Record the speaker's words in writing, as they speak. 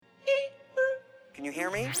Can you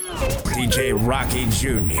hear me? DJ Rocky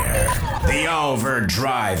Jr. The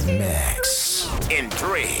Overdrive Mix. In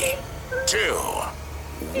 3, 2,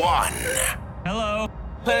 1. Hello.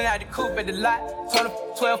 Pulling out the coupe at the lot,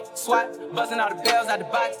 12 SWAT, busting all the bells out the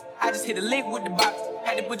box. I just hit a lick with the box,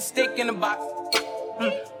 had to put the stick in the box.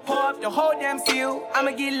 Pour up the whole damn field,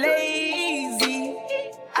 I'ma get lazy.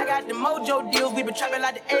 I got the mojo deals, we been trapping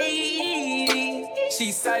like the 80s.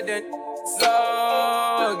 She sudden,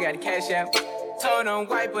 so got the cash out. Told them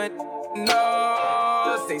white, but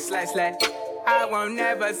no, say slash. I won't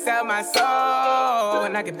never sell my soul,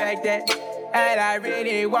 and I can back that. And I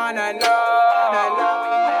really wanna know.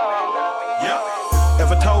 Yeah.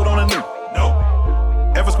 Ever told on a nigga?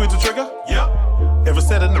 No. Ever squeezed the trigger? Yeah. Ever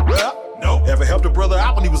said a nigga up? No. Ever helped a brother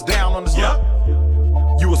out when he was down on his luck?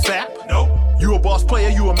 You a sap? No. You a boss player?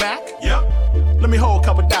 You a Mac? Yeah. Let me hold a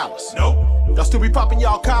couple dollars. No. Y'all still be popping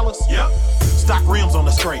y'all collars? Yeah. Stock rims on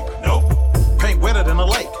the scrape? No. Paint wetter than a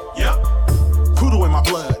lake? Yeah. Poodle in my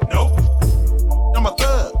blood? No. I'm a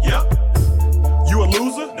thug? Yeah. You a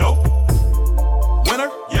loser? No.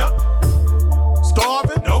 Winner? Yeah.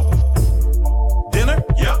 Starving? No. Dinner?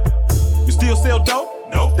 Yeah. You still sell dope?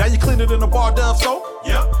 No. Now you clean it in a bar Dove soap?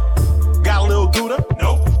 Yeah. Got a little Gouda?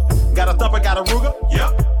 No. Got a thumper, got a Ruger?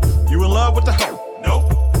 Yeah. You in love with the hoe? No.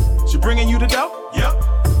 She bringing you the dough? Yeah.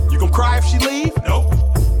 You gon' cry if she leave? No.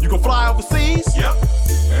 You gon' fly overseas? Yeah.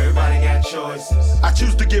 Everybody got choices. I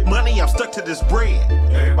choose to get money, I'm stuck to this bread.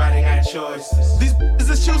 Everybody got choices. These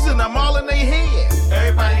is choosing, I'm all in their head.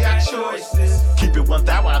 Everybody got choices. Keep it 1,000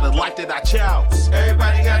 out of the life that I chose.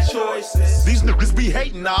 Everybody got choices. These niggas be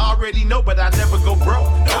hating, I already know, but I never go broke.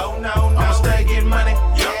 No. I'ma stay getting money.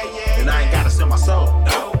 Yeah. And I ain't gotta sell my soul.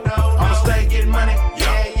 No. I'ma stay getting money.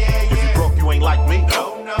 Yeah. If you broke, you ain't like me.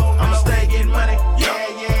 No. I'ma stay getting money.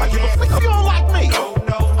 Yeah. I give a fuck if you don't like me.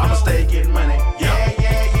 No. I'ma stay getting money. Yeah.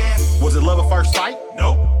 Was it love at first sight?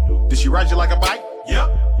 No. Did she ride you like a bike? Yeah.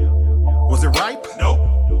 Was it ripe? No.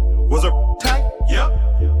 Was it tight? Yeah.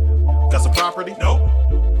 Got some property? No.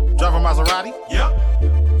 Drive a Maserati? Yeah.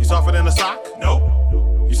 You softer than a sock?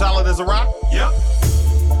 No. You solid as a rock? Yeah.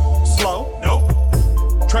 Slow? No.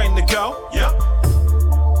 Trained to go? Yeah.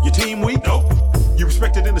 Your team weak? No. You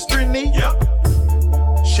respected in the street knee? Yeah.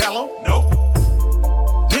 Shallow? No.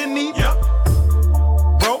 Didn't need? Yeah.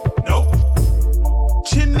 Broke? No.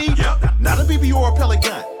 Chin knee? Yeah. Not a BB or a pellet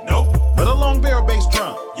gun? No. But a long barrel bass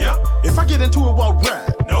drum? Yeah. If I get into it, won't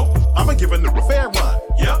run? No. I'ma give a nigga a fair run.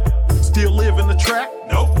 Yeah. Still live in the track?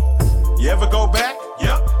 No. You ever go back?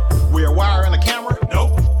 Yeah. Wear a wire and a camera?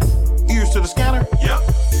 No. Ears to the scanner? Yeah.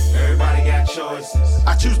 Everybody got choices.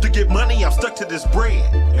 I choose to get money, I'm stuck to this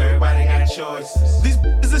bread. Everybody got choices. These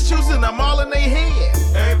is choosing, I'm all in their head.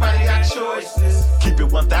 Everybody got choices. Keep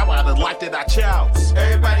it 1,000 out of the life that I chose.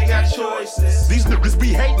 Everybody got choices. These niggas be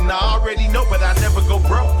hating, I already know, but I never go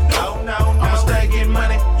broke. No. I'ma stay getting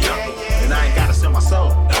money. Yeah. And I ain't gotta sell my soul.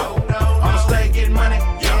 No. I'ma stay getting money.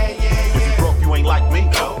 Yeah. If you broke, you ain't like me.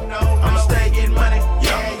 No. I'ma stay getting money.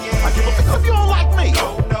 Yeah. I give a fuck if you don't like me.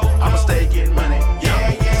 No. I'ma stay getting money.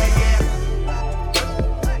 Yeah.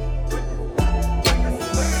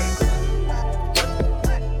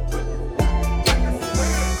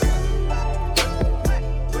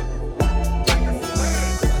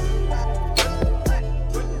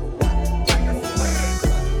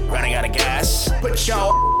 Running out of gas? Put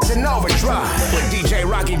your in overdrive with DJ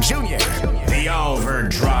Rocky Jr. The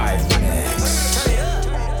Overdrive Mix.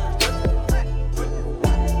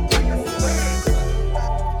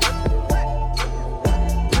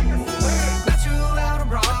 Met you out on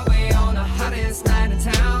Broadway on the hottest night in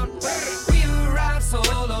town. We arrived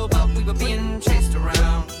solo, but we were being chased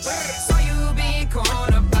around. Saw you being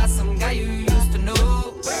cornered by some guy you used to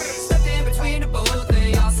know. Stepped in between the both of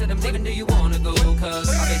y'all, said I'm leaving, do you wanna go? Cause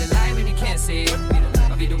I'll be the light when you can't see.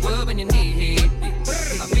 I'll be the wood when you need heat.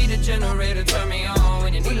 I'll be the generator, turn me on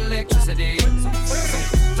when you need electricity. So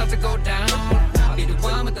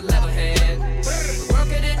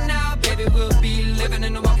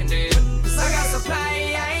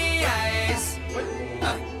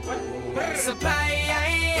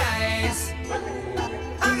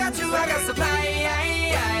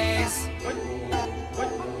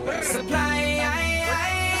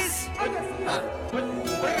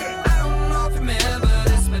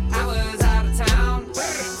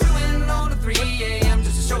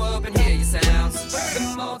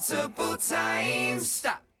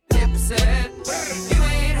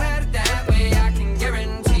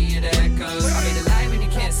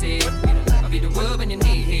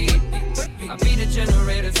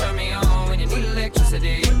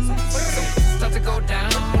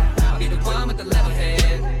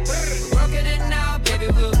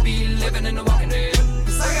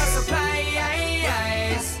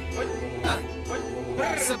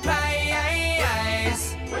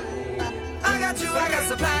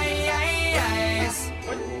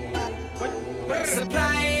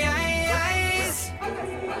supplies.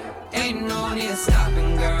 Ain't no need to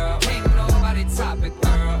stopping, girl. Ain't nobody topic,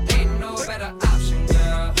 girl. Ain't no better option,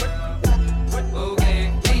 girl.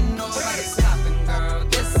 Okay, ain't nobody stopping, girl.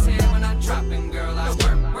 This here when I dropping, girl. I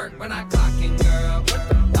work when I clocking, girl.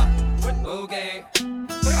 Okay,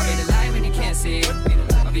 I'll be the light when you can't see.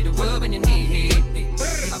 I'll be the wood when you need heat.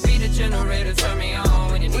 I'll be the generator, turn me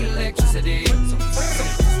on when you need electricity. So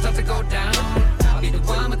stuff to go down. I'll be the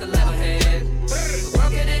one with the level head. We're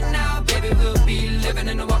working it now, baby. We'll be living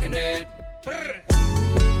in the Walking Dead.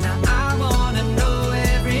 Now I wanna know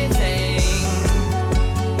everything.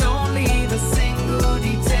 Don't leave a single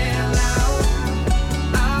detail out.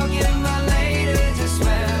 I'll give my lady just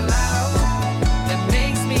well out. That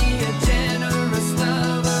makes me a generous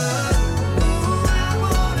lover. Ooh, I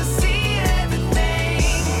wanna see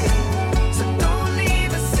everything. So don't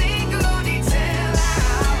leave a single detail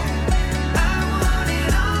out. I want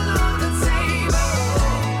it all on the table.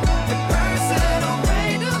 The personal way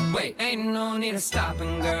to wait. Ain't no need of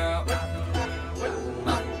stopping, girl.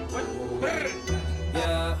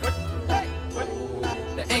 Yeah.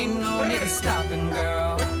 There ain't no need of stopping,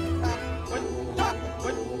 girl.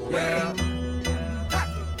 Yeah.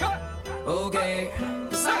 Okay.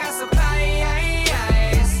 'Cause I got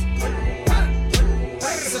supplies.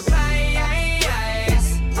 Supplies. I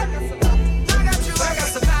got you. I got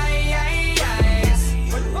supplies.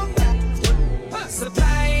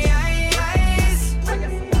 Supplies.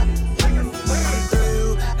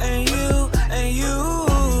 And you,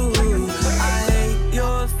 I hate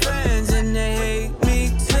your friends and they hate me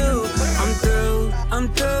too. I'm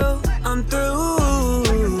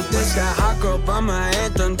through. This that hot girl by my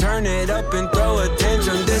anthem, turn it up and throw a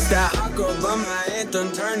tantrum. This that hot girl by my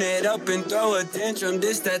anthem, turn it up and throw a tantrum.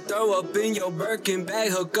 This that throw up in your Birkin bag,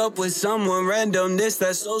 hook up with someone random. This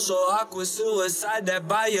that social awkward suicide that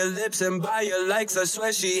by your lips and by your likes. I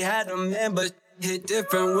swear she had a man, but hit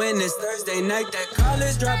different when it's Thursday night. That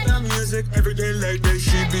college dropout music every day like that.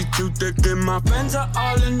 She be too thick and my friends are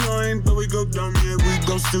all annoying, but we go dumb, yeah, we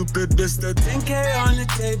go stupid. This the 10K on the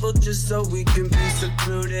table just so we can be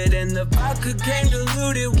secluded, and the vodka came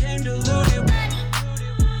diluted.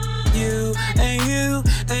 You and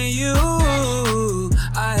you,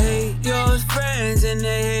 I hate your friends and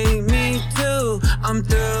they hate me too. I'm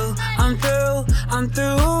through.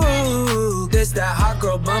 This that hot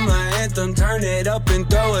girl by my anthem, turn it up and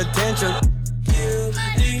throw a tantrum. You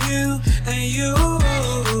and you,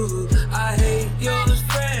 I hate your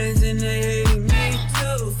friends and they hate me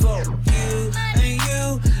too. For you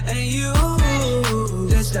and you,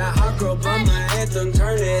 this that hot girl by my anthem,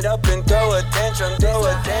 turn it up and throw a tantrum.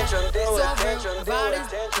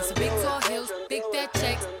 It's a big tall hills, big fat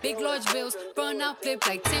checks, big large bills, run out flip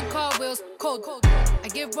like 10 car wheels. Cold. I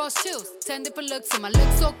give Ross chills, 10 different looks, and my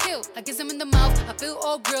looks so kill. I kiss him in the mouth, I feel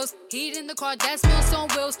all grills. Heat in the car, that smells on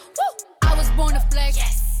wheels. Woo! I was born to flex,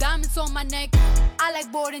 yes. Diamonds on my neck. I like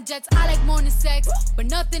boarding jets, I like more than sex. Woo! But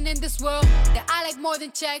nothing in this world that I like more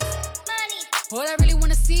than checks. Money. All I really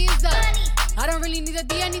wanna see is the money. I don't really need a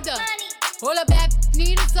D, I need the money. All I back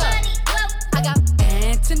need is the money. I got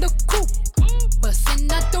bands in the coupe,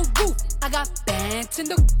 bustin' out the roof. I got bands in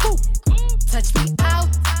the coupe. Touch me out,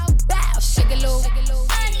 bow, shake a little.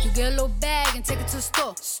 You get a little bag and take it to the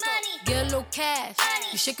store. Get a little cash,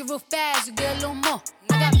 you shake it real fast, you get a little more.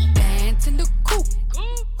 I got bands in the coupe,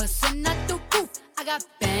 bustin' out the roof. I got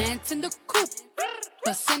bands in the coupe,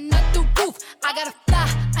 bustin' out the roof. I gotta fly,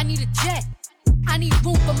 I need a jet. I need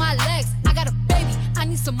room for my legs. I got a baby, I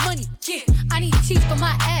need some money. Yeah, I need teeth for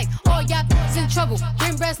my egg. All y'all b****s in trouble.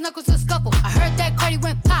 Bring brass knuckles to scuffle. I heard that Cardi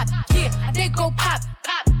went pop. Yeah, I did go pop.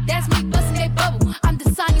 That's me busting that bubble. I'm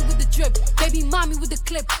designing with the drip. Baby mommy with the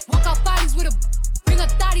clip. Walk out bodies with a. Bring a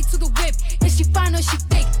thotty to the whip. Is she fine or she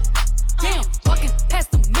fake? Damn, walking past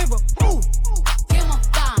the mirror. Ooh, damn, I'm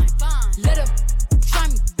fine. Let her try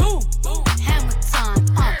me. Boom, hammer time.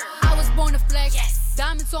 I was born to flex. Yes.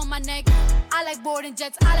 Diamonds on my neck. I like boarding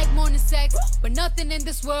jets, I like more than sex. But nothing in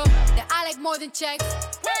this world that I like more than checks.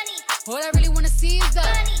 Money. All I really wanna see is the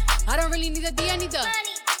money. I don't really need a D, I need the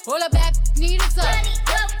money. All I back need is the money.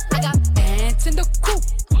 I got bands in the coupe,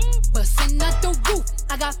 bustin' out the roof.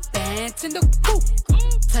 I got bands in the coupe.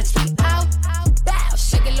 Touch me out, bow,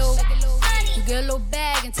 shake a little. You get a little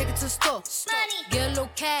bag and take it to the store. Get a little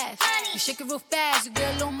cash, you shake it real fast, you get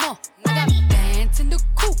a little more. I got bands in the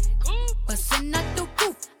coupe, bustin' out the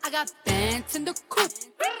roof. I got bands in the coupe.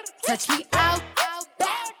 Touch me out, bow.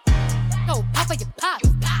 Yo, Papa, you pop. Yo,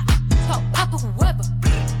 Papa, whoever.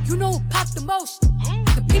 You know who popped the most?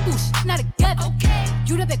 The people who's not together. Okay.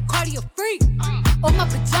 You know that cardio freak. All my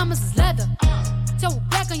pajamas is leather. So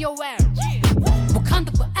back on your ass.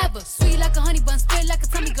 Wakanda forever. Sweet like like a honey bun, spit like a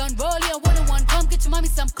Tommy gun. Roll in one-on-one, come get your mommy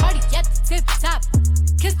some Cardi at the tip top.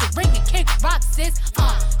 Kiss the ring and kick rock, sis.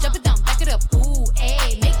 Jump it down, back it up. Ooh,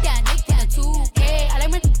 ayy, make that 2K. I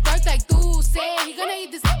like when it starts like do say he gonna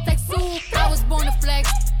eat this like soup. I was born to flex,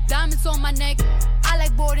 diamonds on my neck. I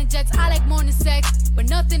like boarding jets, I like more than sex, but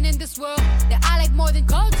nothing in this world that I like more than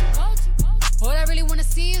culture. All I really wanna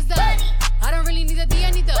see is the money. I don't really need a D,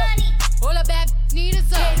 I need the money. All a bad need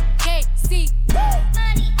is a KC.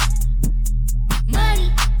 Money.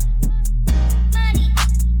 Money. Money.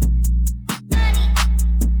 Money.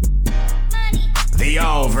 Money. The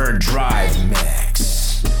Overdrive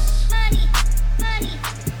Mix. Money. Money.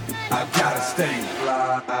 I gotta stay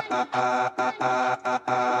fly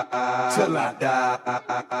till I die.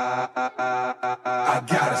 I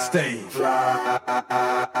gotta stay fly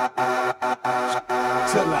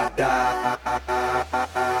till I die.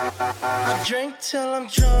 I drink till I'm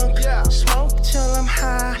drunk, smoke till I'm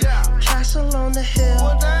high. Castle on the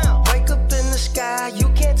hill, wake up in the sky. You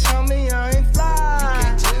can't tell me I ain't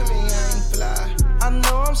fly. I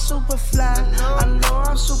know I'm super fly. I know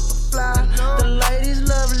I'm super fly. The ladies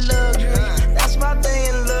love luxury. That's why they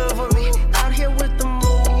in love with me. Out here with the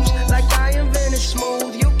moves, like I invented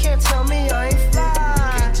smooth. You can't tell me I ain't fly.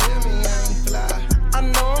 I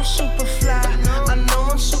know I'm super fly. I know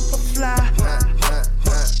I'm super fly.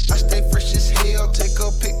 I stay fresh as hell. Take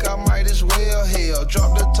a pic, I might as well. Hell,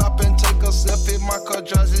 drop the top and take a selfie. My car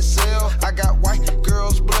drives itself. I got white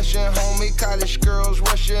girls blushing, homie. College girls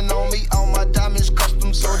rushing on me. All my diamonds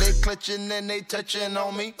custom, so they clutching and they touching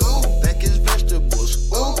on me. Ooh, think it's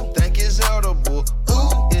vegetables. Ooh, think it's edible.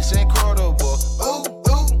 Ooh, it's incredible. Ooh,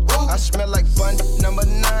 ooh, ooh. I smell like fun. Number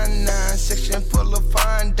 99, section full of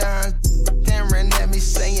fine dimes. Staring at me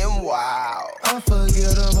saying, wow.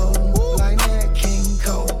 Unforgettable, like Nat King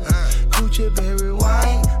Cole. Coochie berry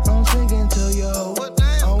white, I'm singing to yo.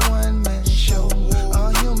 A one-man show,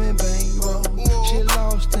 a human bankroll. She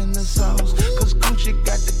lost in the sauce, cause Gucci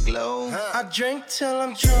got the glow. I drink till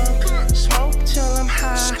I'm drunk, smoke till I'm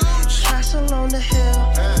high. Castle on the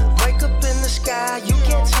hill, wake up in the sky. You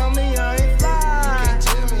can't tell me I ain't fly.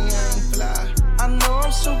 I know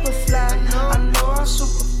I'm super fly. I know I'm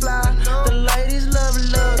super fly. The ladies love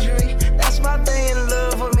luxury. That's why they in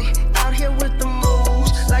love with me. Out here with the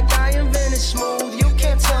moves, like I invented smooth. You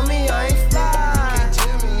can't tell me I ain't fly.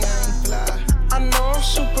 I know I'm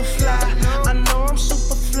super fly. I know I'm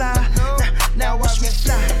super fly. Now watch me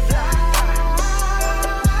fly.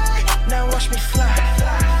 Now watch me fly.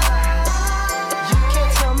 You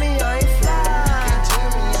can't tell me I ain't fly.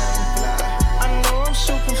 I know I'm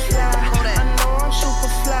super fly. I know I'm super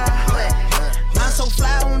fly. I'm so fly,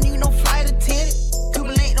 I don't need no flight attendant.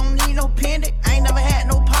 Cuban link, don't need no pendant. I ain't never had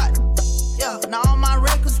no partner. Yeah, now all my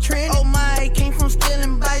records trending. Oh my, came from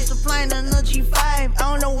stealing bikes to flying on a G5. I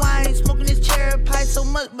don't know why I ain't smoking this cherry pie so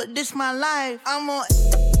much, but this my life. I'm on.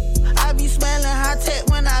 I be smelling high tech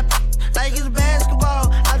when I like it's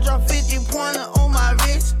basketball. I drop 50-pointer on my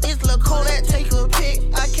wrist. It's Lil' Kodak, take a pic.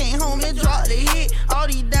 I came home and dropped the hit. All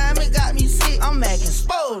these diamonds got me sick. I'm acting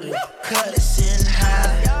spoiled. Cut it sitting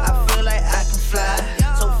high. I feel like I can fly.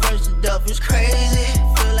 So fresh the duff is crazy.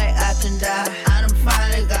 Feel like I can die. I done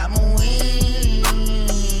finally got my wings.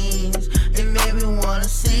 It made me wanna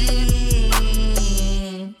sing.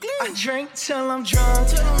 I drink till I'm drunk,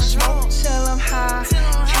 smoke till I'm high.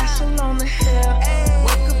 Castle on the hill,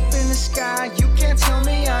 wake up in the sky. You can't tell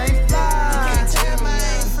me I ain't fly.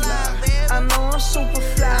 I know I'm super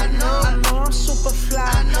fly. I know I'm super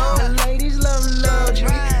fly. The ladies love luxury.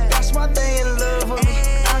 That's why they in love with me.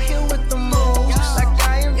 Out here with the moves, like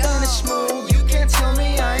I am done it smooth. You can't tell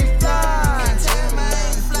me I ain't fly.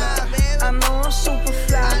 I know I'm super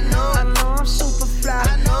fly. I know I'm super fly.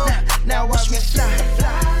 Now watch me fly.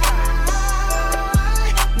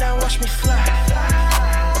 Now watch me fly.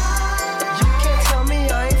 You can't tell me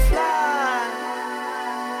I ain't fly.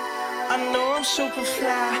 I know I'm super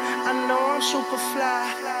fly. I know I'm super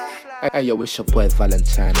fly. Hey yo, it's your boy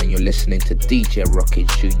Valentine and you're listening to DJ Rocket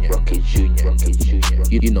Jr. Rocket Jr. Rocket Jr.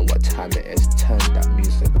 You know what time it is. Turn that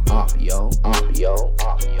music up, yo. Up, yo.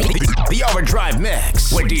 Up, yo. The Overdrive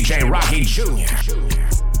Mix with DJ Rocket Jr.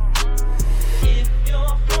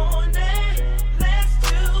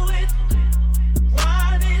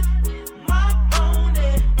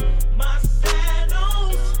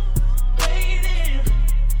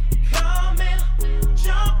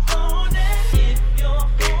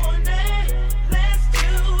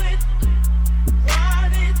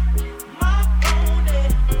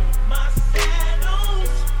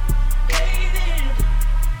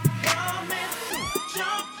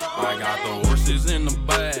 In the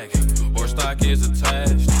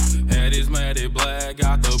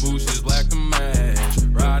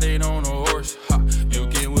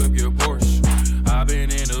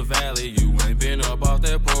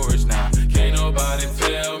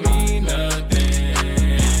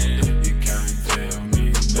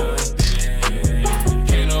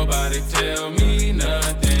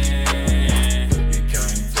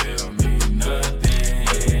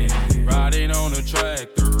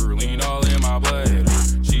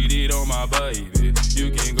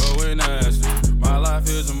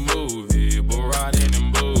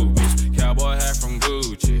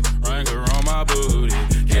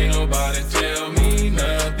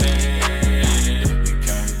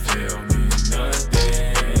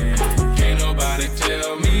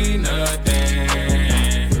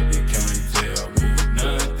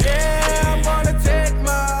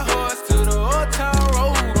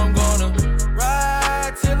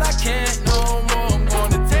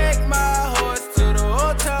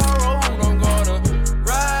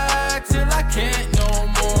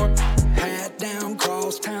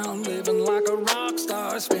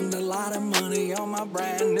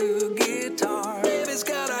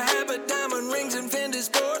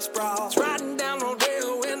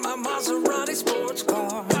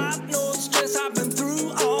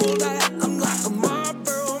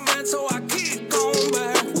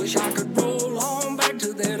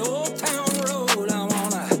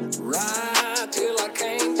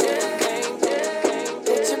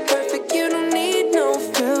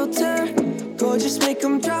Gorgeous, make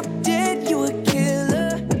them drop dead, you a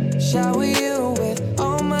killer. Shower you with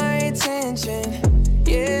all my attention.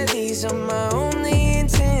 Yeah, these are my only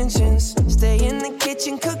intentions. Stay in the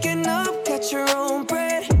kitchen cooking up, cut your own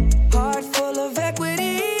bread. Heart full of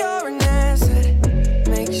equity, you're an asset.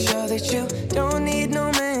 Make sure that you don't need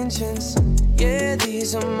no mentions. Yeah,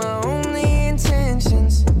 these are my only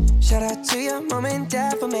intentions. Shout out to your mom and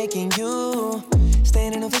dad for making you.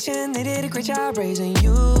 Staying ovation, they did a great job raising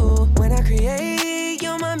you. When I create,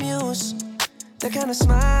 you're my muse. The kind of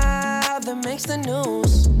smile that makes the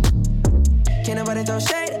news. Can't nobody throw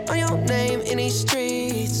shade on your name in these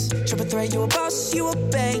streets. Triple threat, you a boss, you a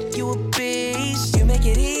bank, you a beast. You make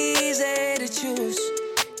it easy to choose.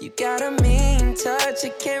 You got a mean touch, I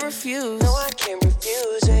can't refuse. No, I can't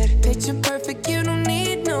refuse it. Picture perfect, you don't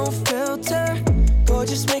need no filter.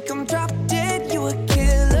 Gorgeous, make them drop dead, you a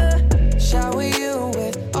killer. Shower you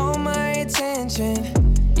with all my attention.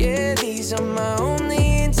 Yeah, these are my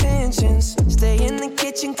only intentions. Stay in the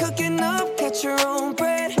kitchen cooking up, cut your own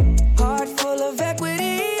bread. Heart full of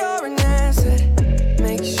equity, you're an asset.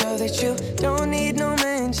 Make sure that you don't need no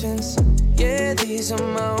mentions. Yeah, these are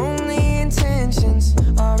my only intentions.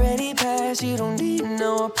 Already passed, you don't need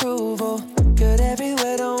no approval. Good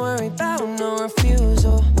everywhere, don't worry about no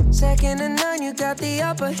refusal. Second to none, you got the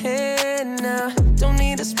upper hand now. Don't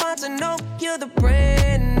need a sponsor, no, you're the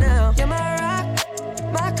brand now. You're my rock,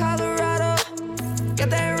 my Colorado. Got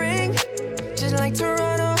that ring, just like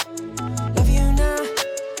Toronto. Love you now,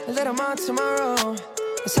 a little more tomorrow.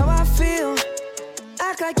 That's how I feel.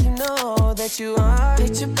 Act like you know that you are.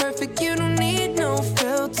 Picture perfect, you don't need no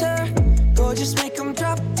filter. Gorgeous, make them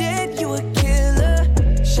drop dead, you a killer.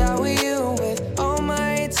 Shower you with all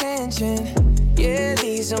my attention. Yeah,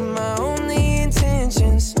 these are my only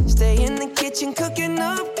intentions. Stay in the kitchen cooking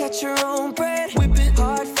up, cut your own bread.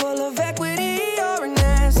 Heart full of equity, you're an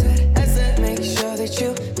asset. Make sure that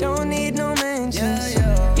you don't need no mentions.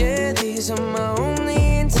 Yeah, these are my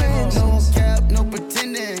only intentions. No cap, no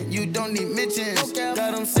pretending, you don't need mentions.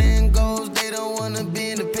 Got them saying goals, they don't wanna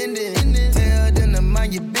be independent. Tell them to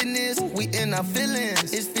mind your business, we in our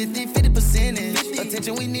feelings. It's 50-50%.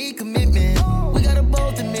 Attention, we need commitment. We gotta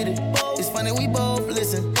both admit it. It's funny, we both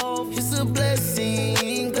listen. It's a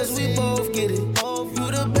blessing, cause we both get it.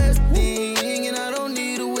 You the best thing, and I don't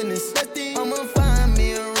need a witness. I'ma find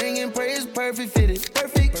me a ring and pray it's perfect fitted.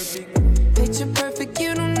 Perfect. Picture perfect,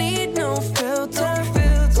 you don't need no filter.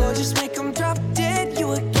 Gorgeous, make them drop dead,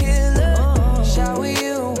 you a killer. Shower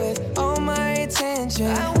you with all my attention.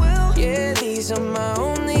 I will. Yeah, these are my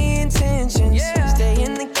only intentions. Stay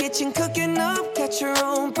in the kitchen cooking up, cut your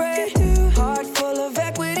own bread. Heart full of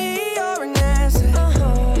equity, you're an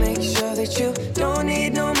asset. Make sure that you don't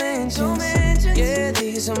need no mentions. Yeah,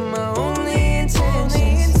 these are my only intentions.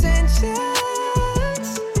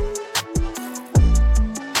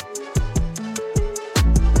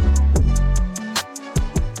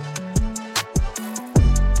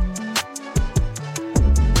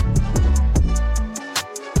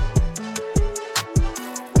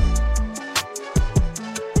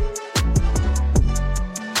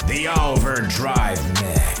 The Overdrive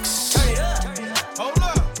Mix. Hold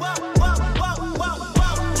up.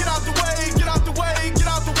 Get out the way, get out the way, get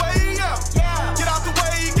out the way, yeah. Get out the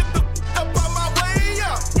way, get the up out my way,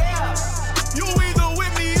 yeah. You either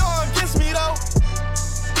with me or against me, though.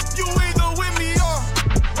 You either with me or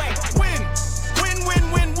win.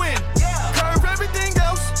 Win. Curve everything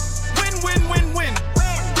else. Win.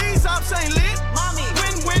 These ops ain't lit.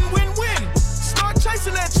 Win. Start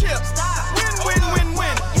chasing that chip. Win.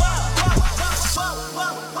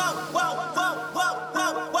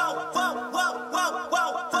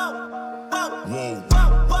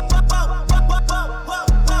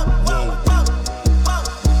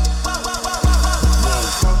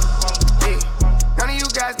 None of you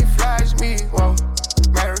guys can fly as me, whoa.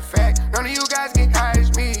 Matter of fact, none of you guys get high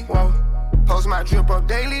as me, whoa. Post my drip up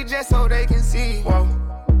daily just so they can see, whoa.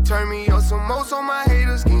 Turn me up some more so my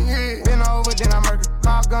haters can hear. Been over, then I murder.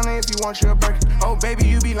 Call Gunner if you want your burger. Oh, baby,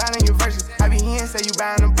 you be lying in your verses. I be here and say you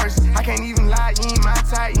buying them purses. I can't even lie, you ain't my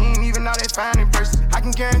type. You ain't even know that fine in person. I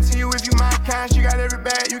can guarantee you if you my kind, she got every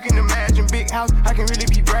bag you can imagine. Big house, I can really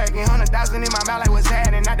be bragging. 100,000 in my mouth like what's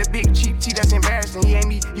happening. Not the big cheap tea that's embarrassing. He ain't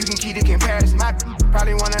me, you can keep the comparison. My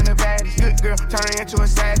probably one of the baddest. Good girl, turning into a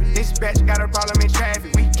savage. This bitch got a problem in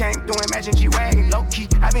traffic. We can't do Imagine G-Wagon. Low key,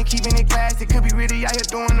 I been keeping it classy. Could be really out here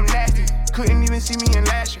doing them nasty. Couldn't even see me in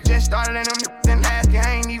last year. Just started and them then last year.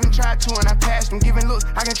 I ain't even tried to and I passed them. Giving looks,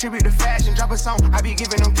 I contribute to fashion. Drop a song, I be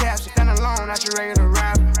giving them captions. Stand alone, not your regular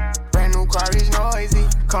rapper. Brand new car is noisy.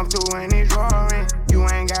 Come through and it's roaring. You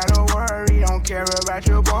ain't gotta worry, don't care about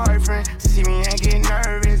your boyfriend. See me and get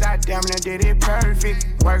nervous, I damn near did it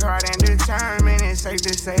perfect. Work hard and determined, it's safe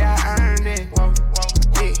to say I earned it. Whoa,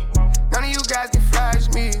 yeah. None of you guys can flash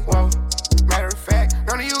me. Whoa. Matter of fact,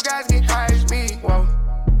 none of you guys can hide me. Whoa.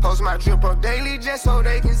 Post my drip up daily just so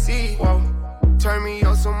they can see. Whoa. Turn me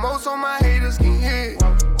up some more so my haters can hear.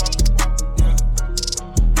 Whoa.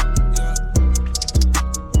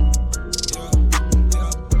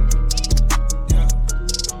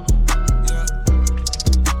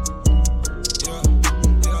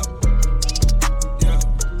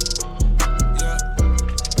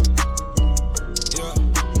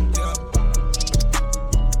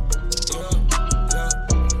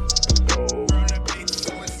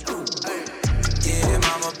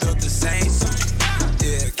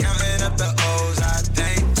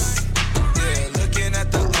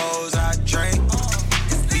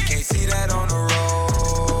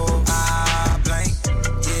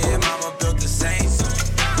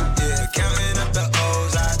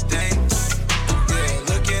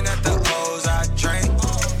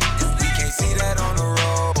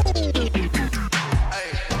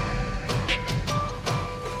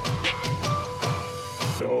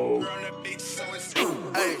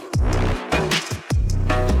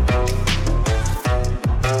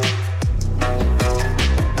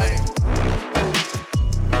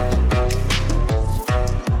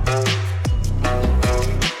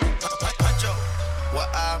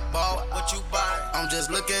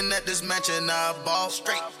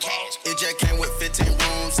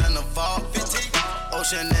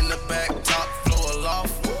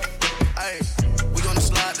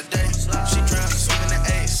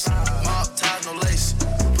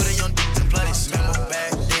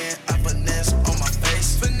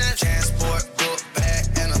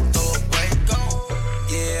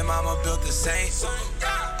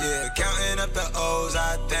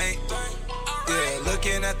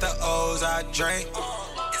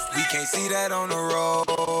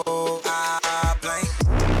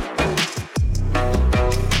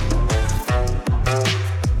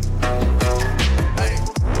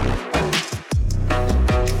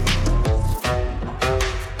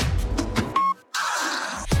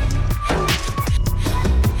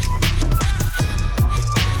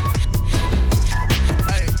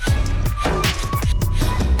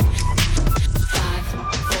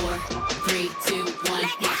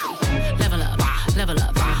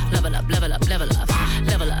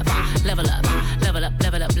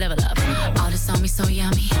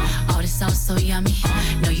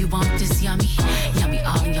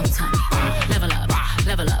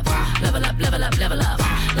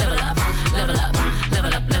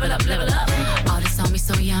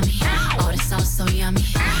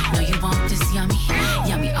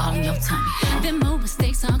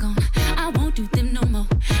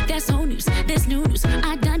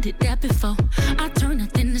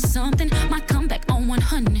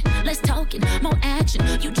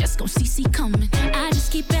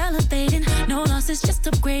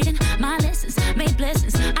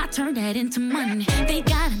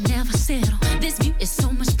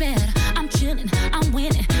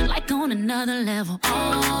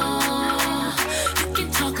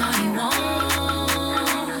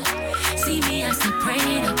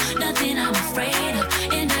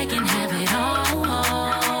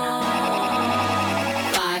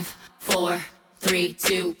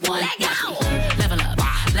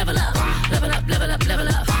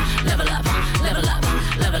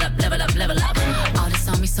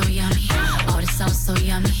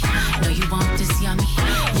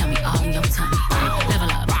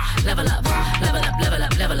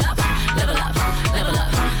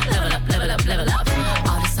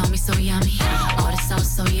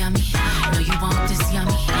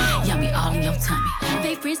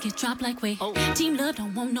 Team love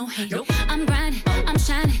don't want no hate. I'm grinding, I'm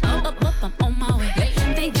shining, up, I'm on my way.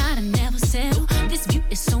 They gotta never settle. This view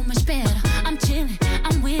is so much better. I'm chilling,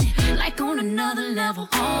 I'm winning, like on another level.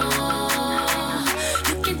 Oh,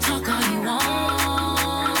 you can talk all you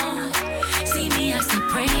want. See me, I stay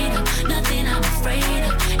prayed up, nothing I'm afraid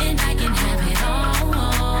of, and I can have it all.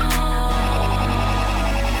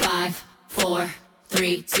 5, 4,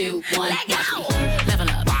 3, 2, 1, let go. Level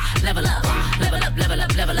up, level up, level up, level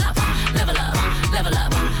up, level up. Level up, level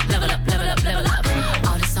up, level up, level up, level up.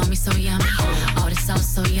 All this on me so yummy, all this sauce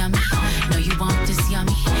so yummy. Know you want this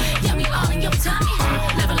yummy, yummy all in your tummy.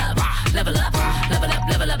 Level up, level up, level up,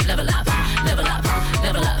 level up, level up, level up,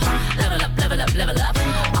 level up, level up, level up, level up.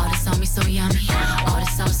 All this on me so yummy, all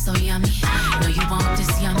this sauce so yummy. Know you want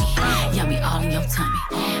this yummy, yummy all in your tummy.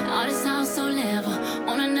 All this sauce so level,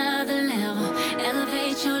 on another level.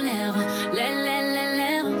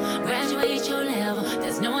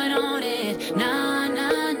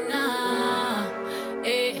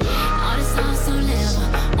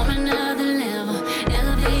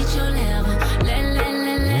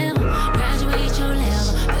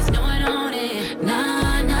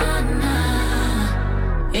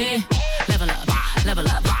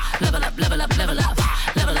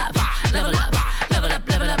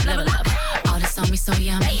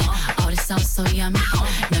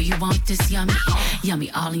 yummy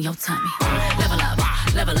all in your tummy. Level up,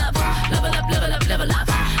 level up, level up, level up, level up,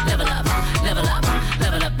 level up, level up,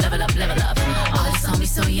 level up, level up, level up. All this on me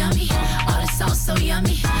so yummy, all this sauce so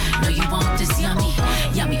yummy. Know you want this yummy,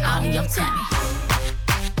 yummy all in your tummy.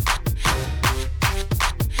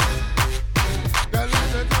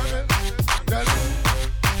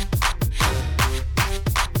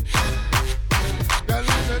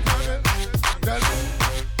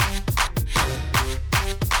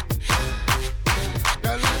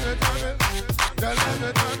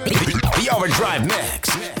 The Overdrive Mix.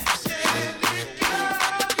 Girl,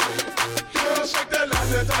 shake that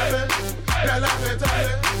lovely tummy, that lovely tummy,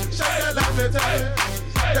 shake that lovely tummy,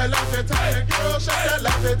 that lovely tummy. Girl, shake that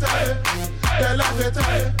lovely tummy, that lovely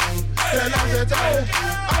tummy, that lovely tummy,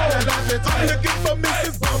 that lovely tummy. I'm looking for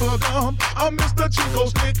Mrs. Bubblegum, I'm Mr. Chico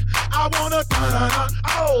Stick. I wanna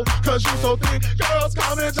oh, cause you so thick. Girls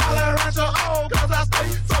call me Jolly Rancher, oh, cause I stay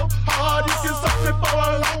so hard. You can suck me for a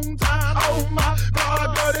long time. Oh my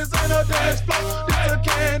God, girl, this ain't a dance floor, this a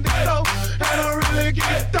candy store. And I really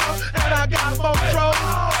get tough, and I got more control.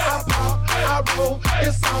 I pop, I roll,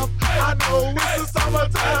 it's soft. I know it's the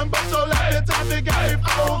summertime, but your left time they got me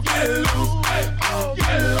full. Get loose,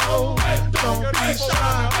 get low, don't be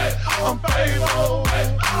shy. I'm faithful. I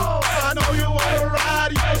know you wanna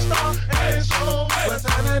ride, you stop and show. What's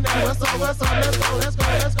happening? What's up? Let's go, let's go, let's go,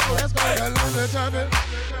 let's go. That lovely tummy,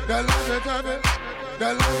 that lovely tummy,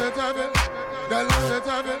 that lovely tummy, that lovely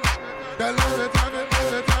tummy, that lovely tummy,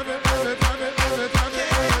 lovely tummy, lovely tummy, lovely tummy,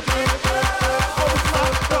 lovely tummy. Oh my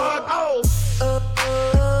God, oh.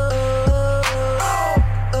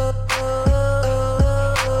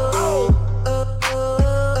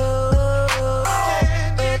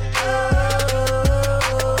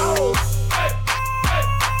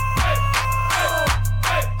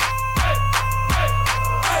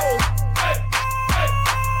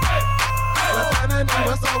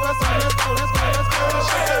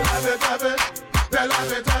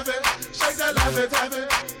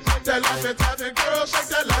 Girl, shake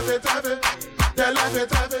that lovely tummy, that lovely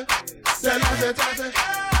tummy, that lovely tummy,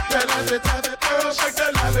 that lovely tummy. Girl, shake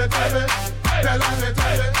that lovely tummy, that lovely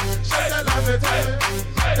tummy, shake that lovely tummy,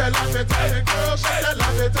 that lovely tummy. Girl, shake that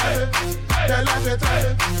lovely tummy, that lovely tummy,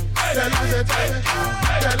 that lovely tummy, that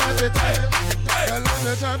lovely tummy, that lovely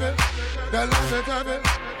tummy, that lovely tummy,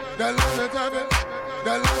 that lovely tummy,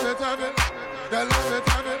 that lovely tummy, that lovely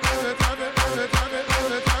tummy, lovely tummy, lovely tummy,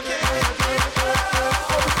 lovely tummy.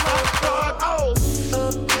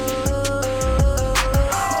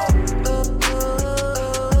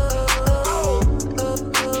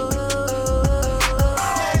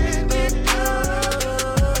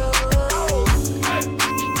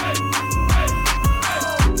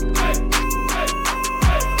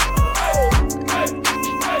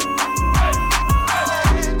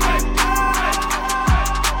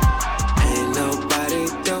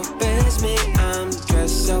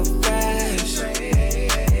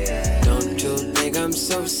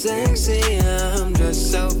 Sexy, I'm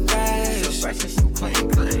just so fresh.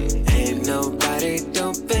 Ain't nobody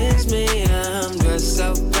doping me, I'm just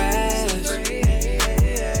so fresh.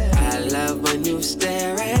 I love when you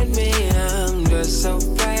stare at me, I'm just so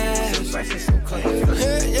fresh.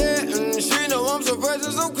 Yeah, yeah, she know I'm so fresh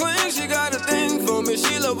and so clean. She got a thing for me.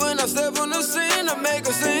 She love when I step on the scene. I make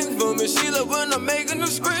her sing for me. She love when I'm making her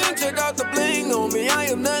scream. Check out the bling on me. I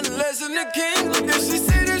am nothing less than a king. If she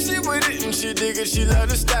say that she with it and she dig it, she love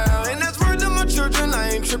the style. And that's word to my children.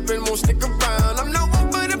 I ain't tripping, won't stick around. I'm no one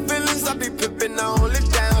for the feelings. I be pippin', I hold it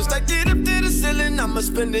down. Stack it up to the ceiling. I'ma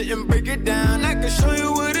spend it and break it down. I can show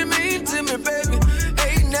you what it means to me, baby.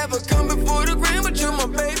 Ain't never come before the grand, but you my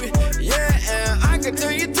baby. Yeah, and I can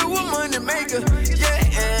turn you to a money maker.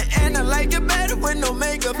 Yeah, and I like it better with no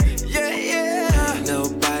makeup. Yeah, yeah.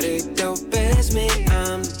 Nobody dope as me,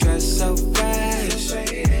 I'm dressed so fresh.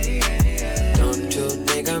 Don't you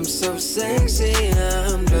think I'm so sexy?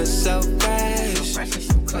 I'm just so fresh.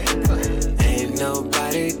 Ain't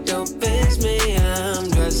nobody dope as me, I'm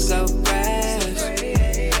just so fresh.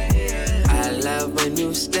 I love when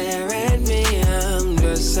you stare at me, I'm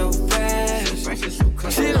just so fresh.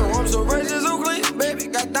 She know I'm so fresh and so clean, baby.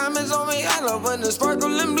 Got diamonds on me, I love when the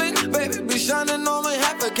sparkle and bling. Baby, be shining on me,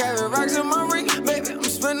 half a carat rocks in my ring. Baby, I'm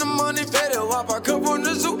spending money, fed up, wop a cup on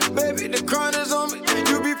the zoo. Baby, the crown is on me,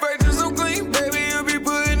 you be fresh and so clean. Baby, you be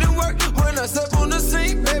putting in work, when I step on the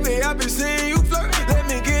scene. Baby, I be seeing you flirt, let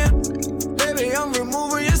me get. Baby, I'm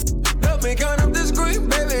removing your help me count up this green.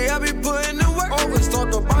 Baby, I be putting in work, always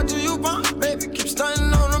talk about you, you want. Baby, keep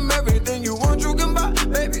stunting on them, everything you want, you can buy.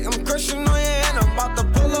 Baby, I'm crushing on you and I'm about to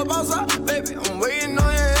pull up outside. Baby, I'm waiting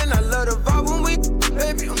on you and I love the vibe when we.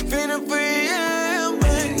 Baby, I'm feeling for you, yeah,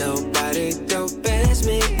 man. Ain't nobody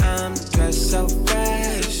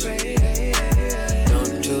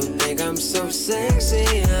dressed so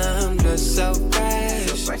sexy, I'm dressed so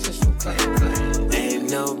fresh. Ain't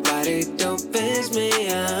nobody doping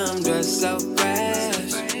me, I'm dressed so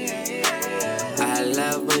fresh. I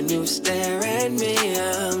love when you stare at me,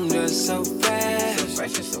 I'm dressed so fresh. Don't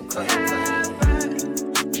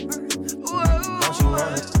you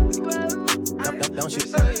want it? Don't you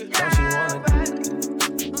want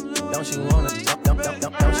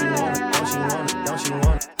it? Don't you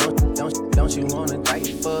want it? Don't you want it right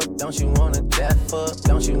foot? Don't you want it left foot?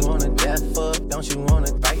 Don't you want it left foot? Don't you want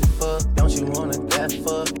it right foot? Don't you want it left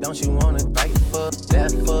foot? Don't you want it right foot?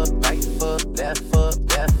 Left foot, right foot, left foot,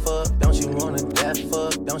 left foot. Don't you want it left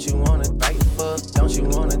foot? Don't you want it right foot? Don't you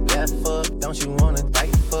want it left foot? Don't you want it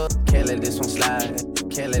right foot? Can't let this one slide.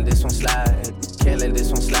 Can't let this one slide. Can't let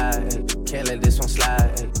this one slide. Can't let this one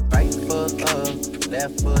slide. Right foot up,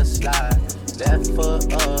 left foot slide. Left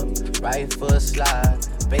foot up, right foot slide.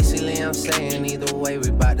 Basically, I'm saying either way,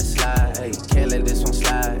 we bout to slide. Hey, can't let this one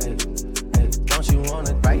slide. Hey, don't you want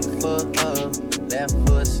it? Right foot up, left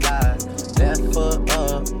foot slide. Left foot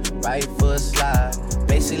up, right foot slide.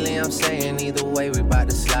 Basically, I'm saying either way, we bout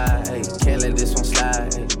to slide. Hey, can't let this one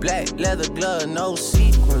slide. Hey, black leather glove, no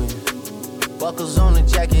sequin. Buckles on the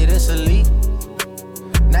jacket, it's elite.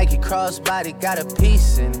 Nike crossbody, got a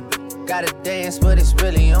piece in it. Gotta dance, but it's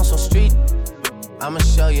really on some street. I'ma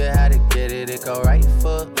show you how to get it. It go right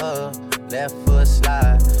foot up, left foot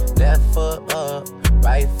slide. Left foot up,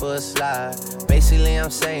 right foot slide. Basically,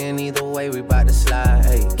 I'm saying either way, we bout to slide.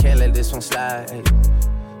 Hey, can't let this one slide. Hey,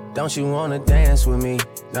 don't you wanna dance with me?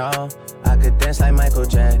 No, I could dance like Michael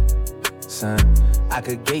Jackson. I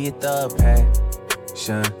could get you the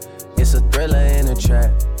passion. It's a thriller in a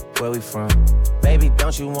trap. Where we from? Baby,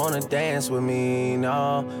 don't you wanna dance with me?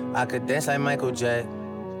 No, I could dance like Michael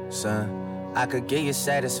Jackson. I could get you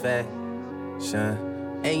satisfaction.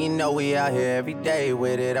 And you know we out here every day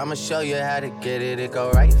with it. I'ma show you how to get it. It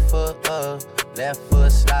go right foot up, left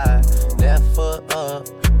foot slide. Left foot up,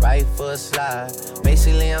 right foot slide.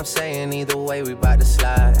 Basically, I'm saying either way, we bout to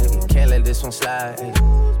slide. Hey, can't let this one slide. Hey.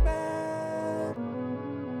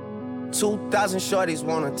 2,000 shorties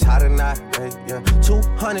wanna tie the knot. Hey, yeah.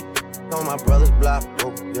 200 on my brother's block,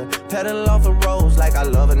 oh, yeah. Pedal off the roads like I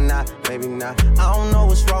love it, not, maybe not. I don't know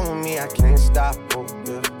what's wrong with me, I can't stop, oh,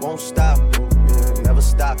 yeah. Won't stop, oh, yeah, never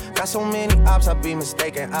stop. Got so many ops, I be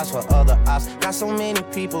mistaken ops for other ops. Got so many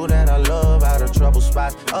people that I love out of trouble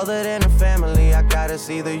spots. Other than the family, I got it's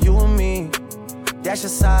either you or me. That's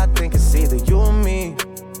just how I think it's either you or me.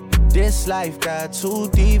 This life got too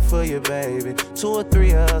deep for you, baby. 2 or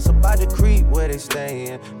 3 of us about to creep where they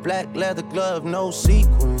stayin'. Black leather glove, no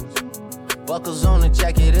sequins. Buckles on the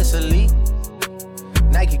jacket, it's elite.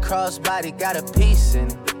 Nike crossbody, got a piece in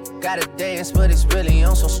it. Gotta dance, but it's really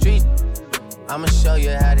on some street. I'ma show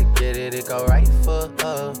you how to get it. It go right foot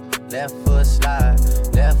up, left foot slide.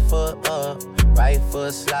 Left foot up, right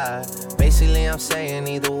foot slide. Basically, I'm saying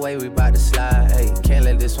either way, we bout to slide. Hey, can't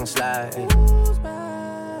let this one slide. Hey.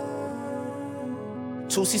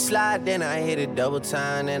 2C slide, then I hit it double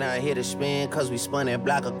time, then I hit a spin, cause we spun that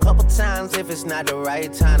block a couple times. If it's not the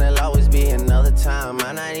right time, there'll always be another time.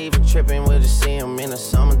 I'm not even tripping, we'll just see him in the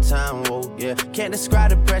summertime, whoa, yeah. Can't describe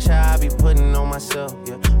the pressure I be putting on myself,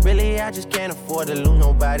 yeah. Really, I just can't afford to lose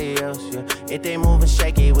nobody else, yeah. If they moving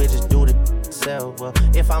shaky, we just do the self, well.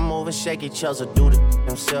 If I'm moving shaky, Chelsea do the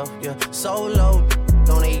himself, yeah. Solo,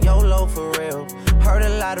 don't need YOLO for real. Heard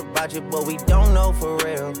a lot about you, but we don't know for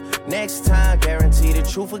real. Next time, guarantee the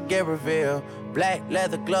truth will get revealed. Black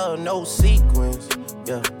leather glove, no sequins.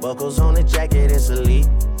 Yeah, buckles on the jacket, it's elite.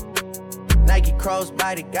 Nike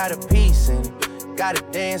crossbody, got a piece in it. Gotta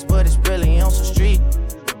dance, but it's really on some street.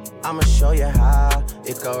 I'ma show you how.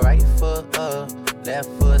 It go right foot up, left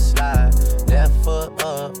foot slide. Left foot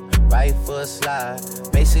up, right foot slide.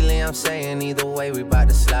 Basically, I'm saying either way, we bout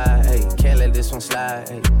to slide. Hey, can't let this one slide.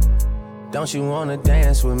 Hey. Don't you wanna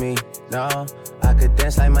dance with me? No, I could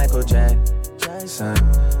dance like Michael Jackson.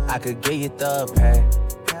 I could get you the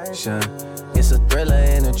passion. It's a thriller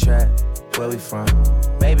in a trap. Where we from?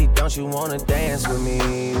 Baby, don't you wanna dance with me?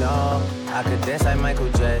 No, I could dance like Michael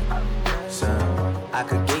Jackson. I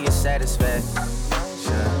could get you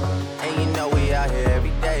satisfaction. And you know we out here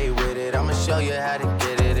every day with it. I'ma show you how to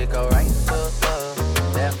get it. It go right foot up,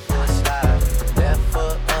 left foot slide. Left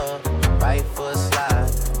foot up, right foot slide.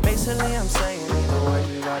 Basically, I'm saying either way,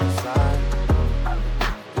 we gotta slide.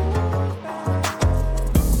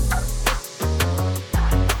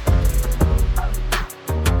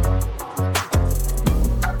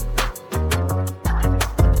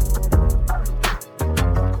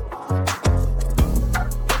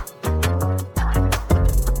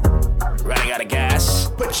 Running out of gas?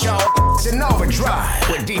 Put your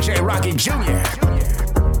DJ Rocky Jr.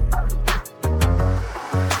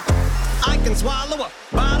 I can swallow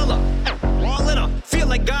a bottle up, all in her, feel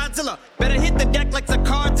like Godzilla. Better hit the deck like the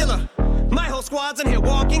car dealer. My whole squad's in here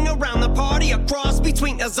walking around the party, a cross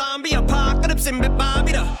between a zombie apocalypse and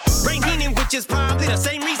Bobby the Brain Heenan, which is probably the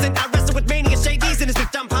same reason I wrestle with mania shades and his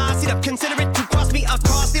bitch I'm posse up. Consider it to cost me a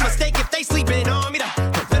costly mistake if they sleeping on me.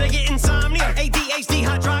 Better get insomnia, ADHD,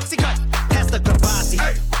 hydroxy cut, past the Kavasi.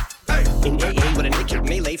 In AA with a naked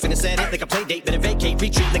melee, finna set it like a play date, better vacate,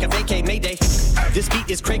 retreat like a vacate, mayday. This beat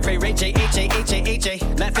is cray cray, Ray J, H-A,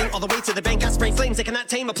 laughing all the way to the bank, I spray flames, they cannot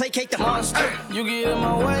tame or placate the monster. You get in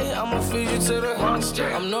my way, I'ma feed you to the monster.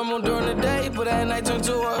 I'm normal during the day, but at night turn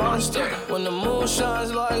to a monster. When the moon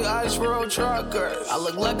shines like ice road truckers, I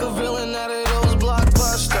look like a villain out of those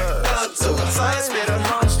blockbusters. Up to the fire, spit a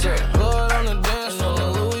monster. Blood on the dance floor,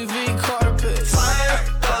 the Louis V carpet. Fire,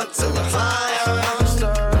 up to the fire.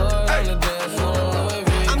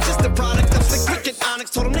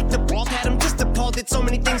 Told him Nick the ball, had him just appalled. Did so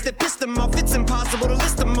many things that pissed him off. It's impossible to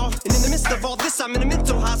list them all. And in the midst of all this, I'm in a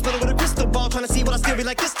mental hospital with a crystal ball, trying to see what I still be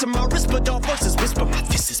like this tomorrow. Rispadol versus whisper. My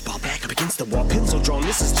fist is ball back up against the wall, pencil drawn.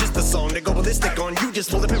 This is just a song to go ballistic on. You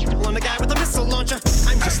just pull a pimple on the guy with a missile launcher.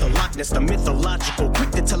 I'm just a Loch Ness, the mythological,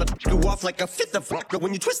 quick to tell you off like a fifth of vodka.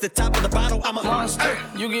 When you twist the top of the bottle, I'm a monster.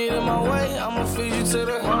 You get in my way, I'ma feed you to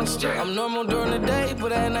the monster. I'm normal during the day,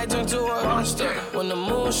 but at night turn to a monster. When the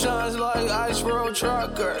moon shines like ice road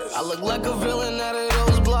truckers, I look like a villain out of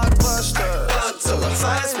those blockbusters. Up to the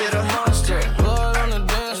fire, spit a monster. Blood on the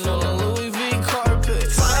dance floor, the Louis V carpet.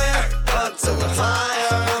 Fire, up to the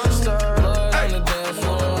fire. Monster. Blood on the dance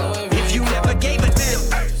floor, Louis V if you never gave a damn,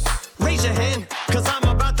 raise your hand, cause I'm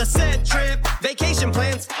about to set trip. Vacation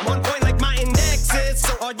plans, I'm on point like my index is.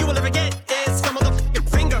 So all you will ever get is some motherfucking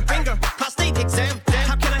finger, prostate exam.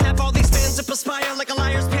 How can I have all these fans that perspire like a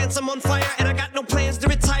liar's pants? I'm on fire and I got no plans to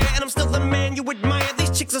retire, and I'm still the man you admire.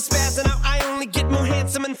 These chicks are spazzing out, I only get more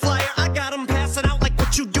handsome and flyer. I got them passing out like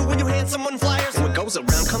what you do when you hand someone flyers. And what goes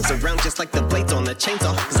around comes around just like the blades on the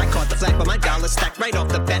chainsaw. Cause I caught the flag, but my dollar's stacked right off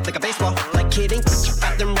the bat like a baseball. Like kidding,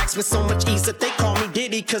 got them racks with so much ease that they call me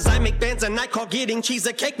Diddy. Cause I make bands and I call getting cheese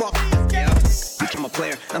a cakewalk. Yeah, I'm a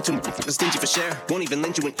player, I'm too stingy for share. Won't even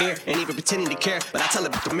lend you an ear, ain't even pretending to care. But I tell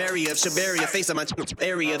it to Mary of Shabaria, face of my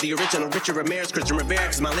area. The original Richard Ramirez, Christian Rivera.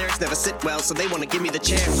 Cause my lyrics never sit well, so they wanna give me the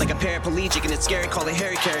chair. Like a paraplegic and it's scary, call it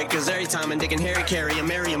Harry Carry. Cause every time I'm digging Harry Carry, I'm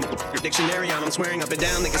Merriam dictionary on. I'm swearing up and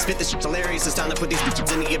down, they can spit this shit's hilarious. It's time to put these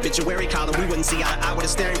bitches in the obituary column. We wouldn't see eye to eye with a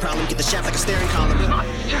staring problem. Get the shaft like a staring column.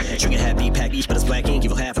 Trigger happy, pack each, but it's black ink.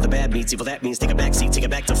 Evil half of the bad meats. Evil that means take a backseat, take it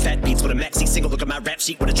back to fat beats with a maxi single. Look at my rap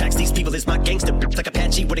sheet. What attracts these people is my gangster like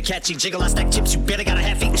Apache with a catchy jiggle. I stack chips, you better got a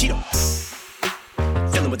half-eaten Cheeto.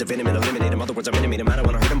 Filling with the venom and eliminate him. Other words, I'm intimate him. I don't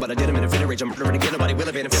wanna hurt him, but I did him in a fit of rage. I'm murdering again, nobody will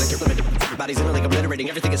evade him. Feeling kill bodies in a league, obliterating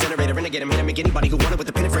everything is generated. Renegade him, hit him, make anybody who want it with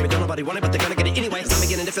the pin and frame. Don't nobody want it, but they're gonna get it anyway. I'm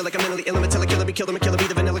beginning to feel like I'm mentally ill. I'm a killer, be killed, I'm a killer, be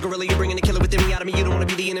the vanilla gorilla. You're bringing the killer within me out of me. You don't wanna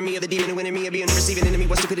be the enemy of the demon who enemy of being the receiving enemy.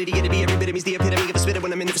 What stupidity it'd be, every bit of me's the epitome of a spitter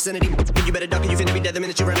when I'm in the vicinity. You better duck or you finna be dead the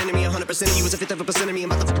minute you run into me. 100% of you is a fifth of a percent of me.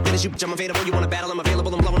 I'm about to finish you, bitch, I'm available. You wanna battle, I'm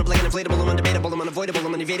available. I'm blowing up like an inflatable. I'm undebatable, I'm unavoidable,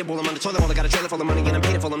 I'm unevadable. I'm on the toilet bowl, I got a trailer full of money and I'm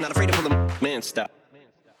paid for. I'm not afraid to pull them. Man, stop.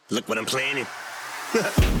 Look what I'm planning.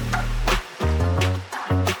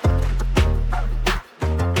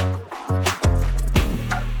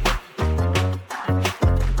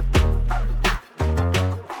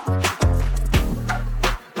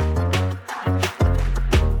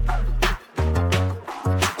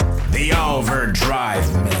 The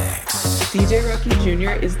Overdrive Mix. DJ Rocky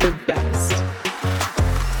Jr. is the best.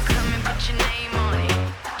 Come and put your name on it.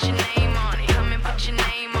 Put your name on it. Come and put your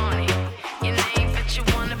name on it. Your name that you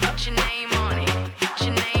wanna put your name on it. Put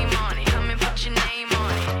your name on it. Come and put your name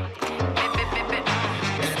on it.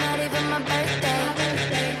 It's not even my birthday,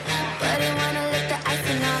 but I wanna lick the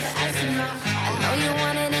icing off. I know you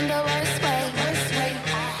want it in the worst way.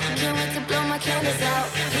 Can't wait to blow my candles out.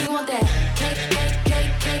 You want that cake, cake,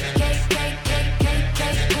 cake, cake, cake, cake, cake, cake,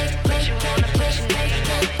 cake, cake, cake, cake,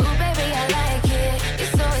 cake. Ooh, baby, I like it.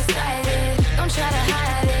 You're so excited. Don't try to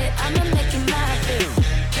hide it. I'ma make you my bitch.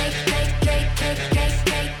 Cake, cake, cake, cake, cake,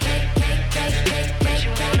 cake, cake, cake, cake, cake,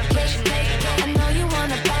 cake, cake, cake. I know you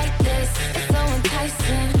wanna bite this. It's so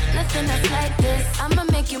enticing. Nothing else like this. I'ma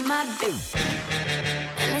make you my bitch.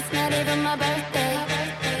 And it's not even my birthday,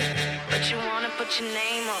 But you wanna put your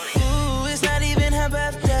name on it. Ooh, it's not even her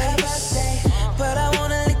birthday, but I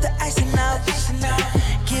wanna lick the icing out.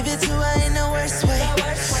 Give it to her in the worst way.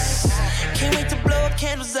 Can't wait to blow up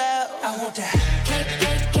candles out. I want that cake,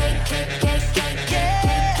 cake, cake, cake, cake, cake, cake,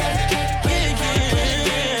 cake, cake,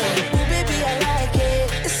 cake. Ooh, baby, I like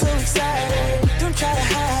it. It's so exciting. Don't try to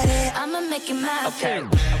hide it. I'ma make it my Okay.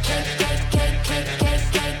 bitch.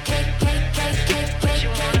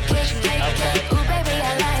 Ooh, baby,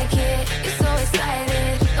 I like it. You're so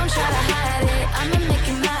excited. Don't try to hide it. I'ma make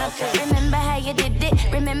it mine. Remember how you did it?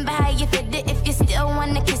 Remember how you fit it? If you still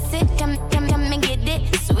wanna kiss it, come and get it.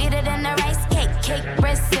 Sweeter than a rice cake,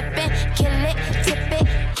 breast sipping, kill it, tip it,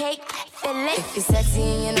 cake, fill it. If you're sexy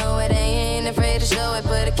and you know it, I ain't afraid to show it.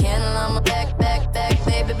 Put a candle on my back,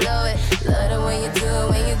 baby, blow it. Love the way you do it,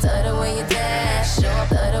 when you do the way you dash. Show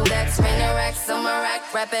up, love the wax, ring the racks on my rack.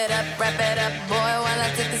 Wrap it up, boy, while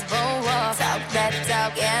I take this bow off. Talk that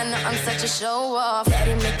talk, yeah, I know I'm such a show off.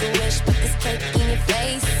 Daddy, make a wish, put this cake in your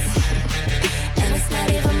face. And it's not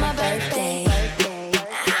even my birthday.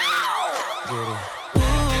 Ooh,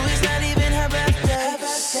 it's not even her birthday.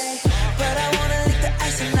 But I wanna lick the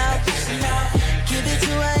icing out. Give it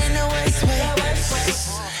to her in the worst way.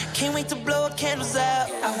 Can't wait to blow her candles out.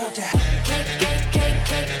 I want that cake.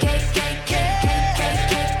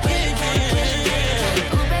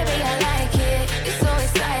 Ooh, baby, I like it. You're so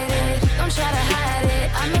excited. Don't try to hide it.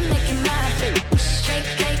 I'ma make it mine.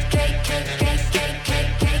 Cake.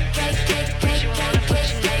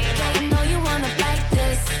 I know you wanna bite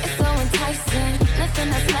this. It's so enticing. Nothing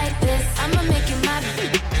else like this. I'ma make it mine.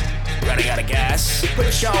 Running out of gas?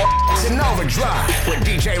 Put your ass in overdrive with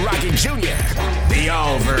DJ Rocky Jr. The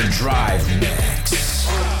Overdrive Mix.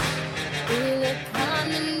 Feel it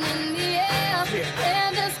coming in the air. Hear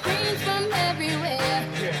the screams from everywhere.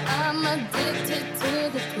 I'm addicted to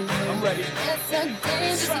the feel. I'm ready. It's a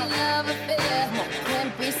dangerous love affair.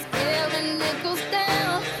 Can't be scared when it goes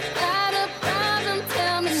down. Got a problem?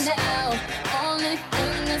 Tell me now. Only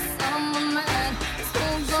thing that's on my mind is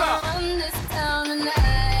who's gonna run this town tonight.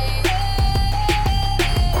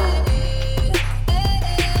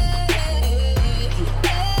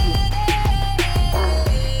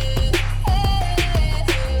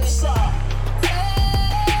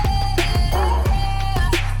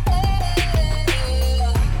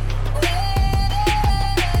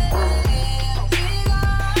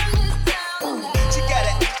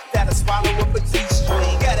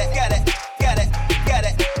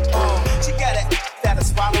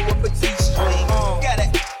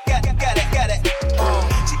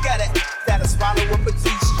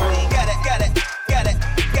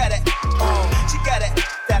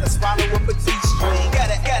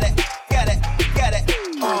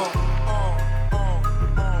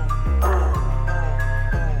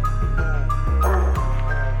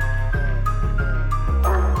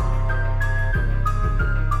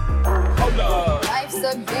 Life's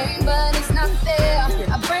a game, but it's not fair.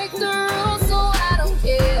 I break the rules, so I don't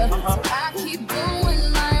care. So I keep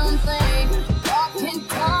doing my own thing. Walking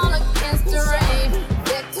tall against the rain.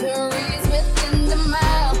 Victories within the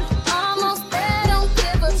mile. Almost there, don't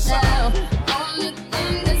give up now. Only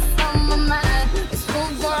thing that's on my mind is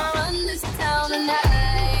who's gonna run this town tonight.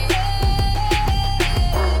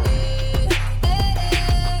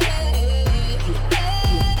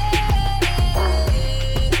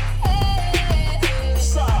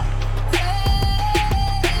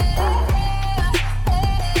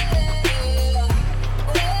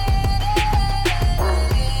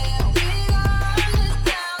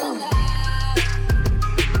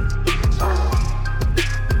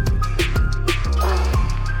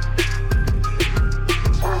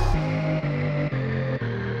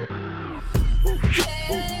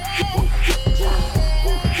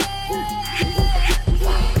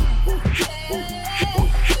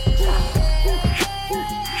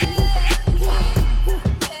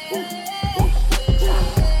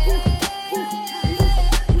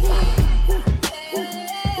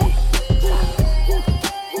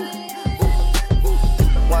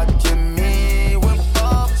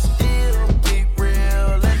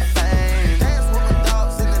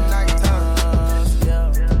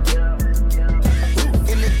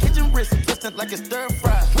 Like it's stir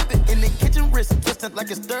fry. Whip it in the kitchen, wrist twisted like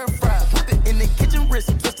it's stir fry. Whip it in the kitchen, wrist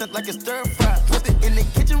twisted like it's stir fry. Whip it in the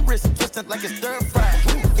kitchen, wrist twisted like it's stir fry.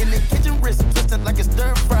 Whip it in the kitchen, wrist twisted like it's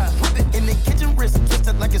stir fry. Whip it in the kitchen, wrist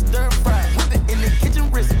twisted like it's stir fry. Whip it in the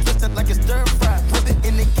kitchen, wrist twisted like it's stir fry. Whip it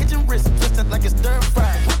in the kitchen, wrist twisted like it's stir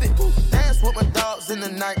fry. Whip it, dance with my dogs in the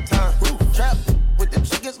nighttime. Trap with the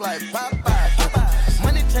chickens like Popeye.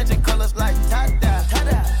 Money changing colors like tie-dye.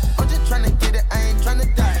 I'm just trying to get it, I ain't trying to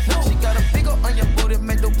die. She got a big on your booty,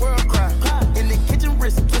 make the world cry. In the kitchen,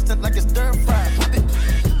 wrist twisted like it's stir fry.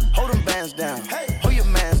 Hold them bands down, hold your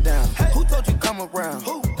mans down. Who told you come around?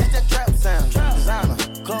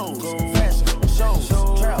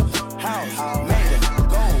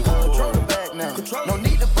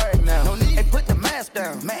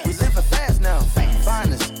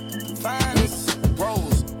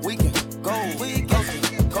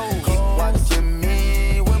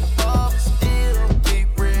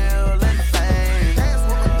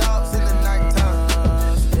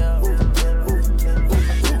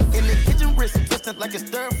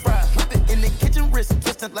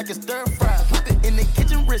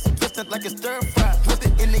 twisted like it's stir fry. Whip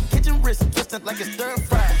it in the kitchen, wrist twisted like it's stir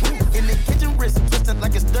fry. In the kitchen, wrist twisted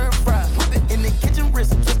like it's stir fry. Whip it in the kitchen,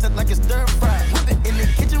 wrist twisted like it's stir fry. Whip it in the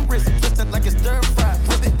kitchen, wrist twisted like it's stir fry.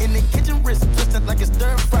 Whip it in the kitchen, wrist twisted like it's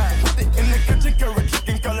stir fry. Whip it in the kitchen, carrot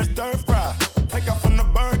chicken color stir fry. Take off from the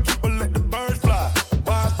bird, keep her let the birds fly.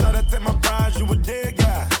 Why I try to take my prize, you a dead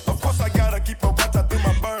guy. Of course I gotta keep a watch out through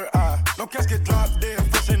my bird eye. No casket drop dead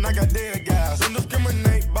fishing, I got dead guys. Don't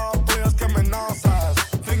discriminate, ball players coming all sides.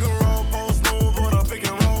 Finger roll, post move on a pick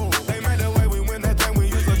and roll. They made the way we win that thing, we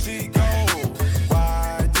use a cheat code.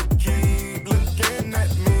 Why you keep looking at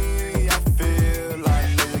me? I feel like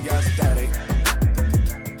nigga got static.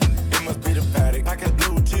 It must be the paddock. I got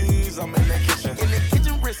blue cheese, I'm in the kitchen. In the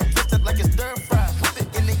kitchen, wrist twisted like it's stir fry. Whip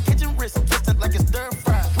it in the kitchen, wrist twisted like it's stir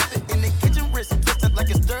fry. Whip it in the kitchen, wrist twisted like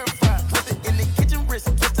it's stir fry. Whip it in the kitchen, wrist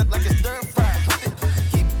twisted like it's stir fry. Whip it.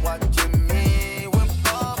 Keep watching me when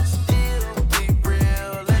Bob still be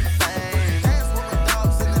real and fame. Dance with my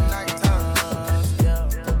dogs in the nighttime.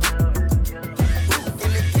 In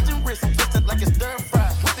the kitchen, wrist twisted like it's stir fry.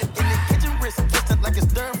 Whip it in the kitchen, wrist twisted like it's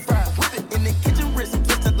stir fry. Whip it in the kitchen, wrist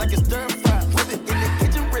twisted like it's stir fry. Whip it in the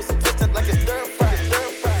kitchen, wrist twisted like it's stir fry.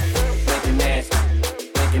 Make it nasty,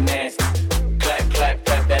 make it nasty. Clap, clap,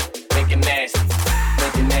 clap that, make it nasty.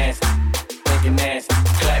 Make it nasty, make it nasty.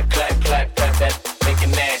 Clap, clap, clap, clap that, make it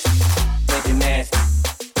nasty. Make it nasty,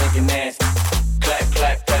 make it nasty. Clap,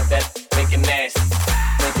 clap, clap that, make it nasty.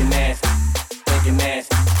 Make it nasty, make it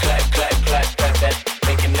nasty. Clap, clap, clap, clap that,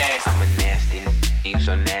 make it nasty. I'm a nasty, you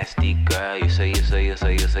so nasty, girl. You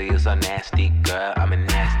so nasty, girl. I'm a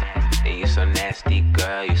nasty, and you so nasty,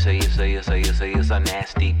 girl. You so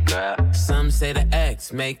nasty, girl. Some say the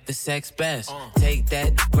X make the sex best. Take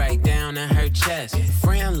that right down in her chest.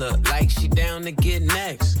 Friend look like she down to get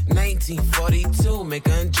next. 1942, make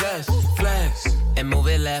her undress. Flex and move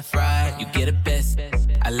it left, right. You get a best.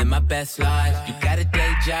 I live my best life. You got a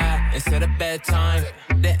day job instead of bedtime.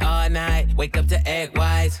 Then all night, wake up to egg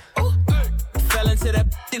whites. Ooh. Fell into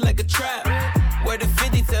that like a trap. Where the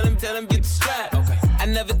 50, tell him get the strap. I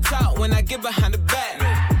never talk when I get behind the back.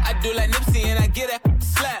 I do like Nipsey and I get a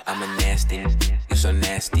slap. I'm a nasty, you so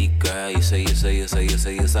nasty, girl. You so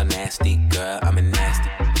nasty, girl. I'm a nasty,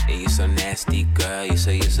 and you so nasty, girl. You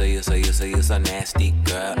so nasty,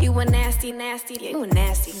 girl. You a nasty, nasty. You a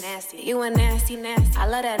nasty, nasty. You a nasty, nasty. I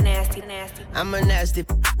love that nasty, nasty. I'm a nasty,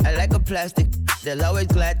 I like a plastic. They'll always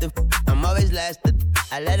glad to, I'm always lasted.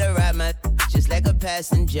 I let her ride my just like a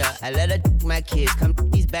passenger. I let her my kids, come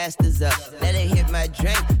these bastards up. Let her hit my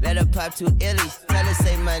drink, let her pop 2 illies. Tell her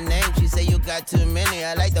say my name, she say you got too many.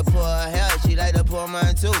 I like to pour her hair, she like to pour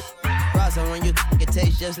mine too. Rosa, when you it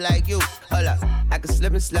tastes just like you. Hold up, I can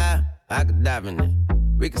slip and slide, I can dive in it.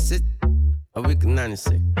 We can sit, or we can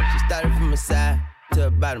 96. She started from the side to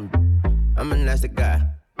the bottom. I'm a nasty guy,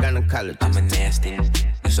 gynecologist. I'm a nasty,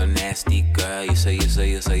 you so nasty, girl. You so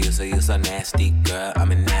nasty, girl.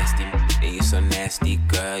 I'm a nasty, and you so nasty,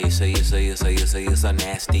 girl. You so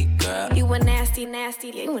nasty, girl. You a nasty, nasty.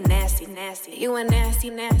 You a nasty, nasty. You a nasty,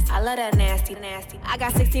 nasty. I love that nasty, nasty. I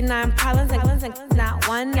got 69 problems and not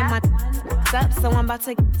one in my up, so I'm about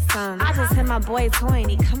to get some. I just hit my boy toy and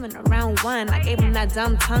he coming around 1. I gave him that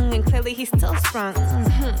dumb tongue and clearly he's still sprung.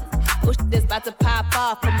 Oh, shit is about to pop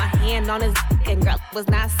off. Put my hand on his and girl was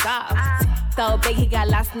not soft. So big he got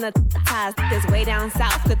lost in the ties. This way down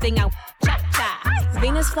south. Good thing I chop.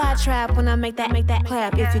 Venus flytrap when I make that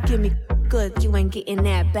clap. If you give me good, you ain't getting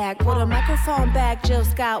that back. Put a microphone back, Jill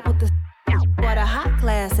Scott with the what a hot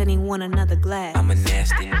glass and he want another glass. I'm a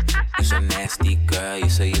nasty, you so nasty, girl. You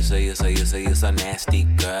so nasty,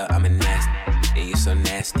 girl. I'm a nasty, and you so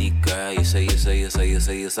nasty, girl. You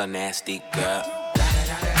so nasty, girl.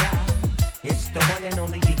 It's the one and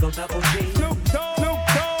only Eagle Double G. Snoop Dogg.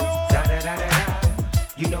 Da da da da da.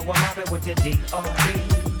 You know I'm mobbing with the D.O.B.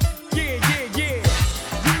 Yeah.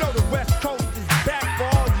 You know the West Coast is back for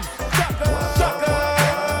all you suckers.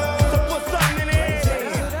 So put something in there.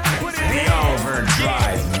 Put it in The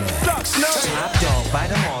Overdrive. Top dog, bite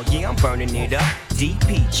them all. Yeah, I'm burning it up.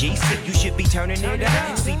 DPGC, you should be turning it up.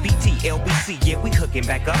 CBT, LBC, yeah, we hooking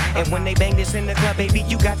back up. And when they bang this in the club, baby,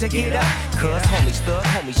 you got to get up. Cuz homies, thug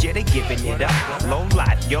homies, yeah, they giving it up. Low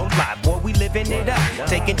life, yo life, boy, we living it up.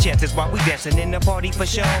 Taking chances while we dancing in the party for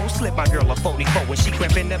show. Slip my girl a 44 when she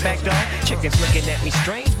crept in the back door. Chickens looking at me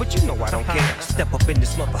strange, but you know I don't care. Step up in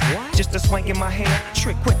this mother, just a swank in my hair.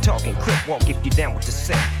 Trick, quit talking, crip walk if you down with the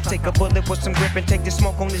set. Take a bullet with some grip and take the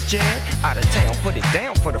smoke on this jet. Out of town, put it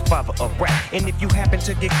down for the father of rap. And if you happen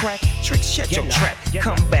to get cracked, Trick, shut your trap.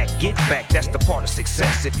 Come back, get back, that's the part of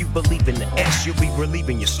success. If you believe in the S, you'll be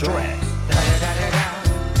relieving your stress.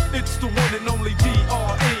 It's the one and only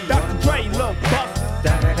D.R.E. Dr. Dre, Lil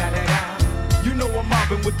Buster.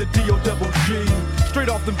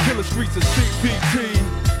 Straight off them killer streets of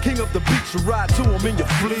CPT. King up the beach, you ride to him in your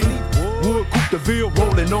fleet. Wood, Coupe de Ville,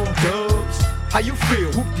 rolling on dubs. How you feel?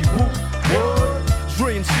 Whoop-de-whoop, what?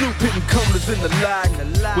 Dre and Snoop hitting cumblers in the lag.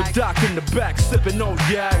 With Doc in the back, sipping on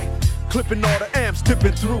yak. Clipping all the amps,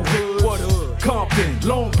 dipping through hood. What hood? Compton,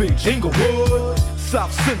 Long Beach, Inglewood.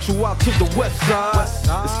 South Central out to the west side.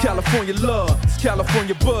 It's California love, it's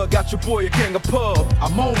California bug. Got your boy a gang of pub.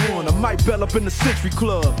 I'm on one, I might bell up in the Century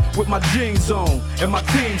Club. With my jeans on, and my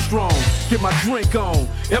team strong. Get my drink on,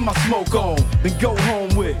 and my smoke on. Then go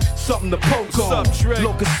home with something to poke on.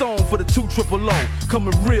 Locust song for the 200.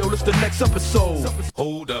 Coming real, it's the next episode.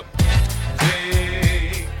 Hold up,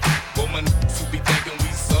 hey, woman, who be thinking we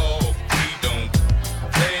soft, we don't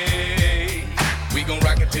play. We gon'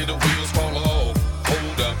 rock it till the wheels fall off.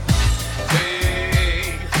 Hold up,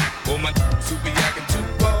 hey, woman, who be acting too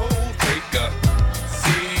bold, take a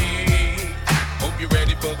seat. Hope you're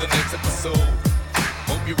ready for the next episode.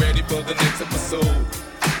 Hope you're ready for the next episode.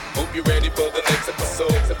 Hope you're ready for the next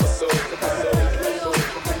episode.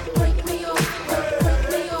 Break me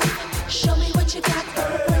off, show me what you got.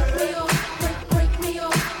 Break me off, break me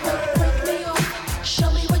off, show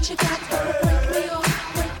me what you got. Break me off,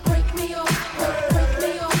 break me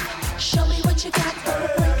off, show me what you got.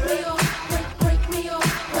 Break me off, break me off,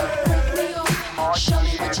 show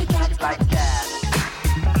me what you got. Like that.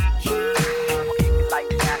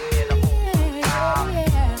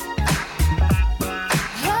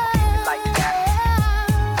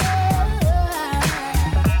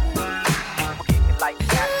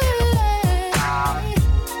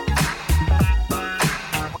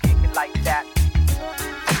 Like that.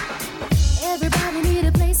 Everybody need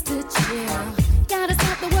a place to chill. Gotta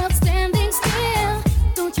stop the world standing still.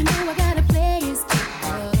 Don't you know I got a place to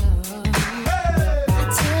go? I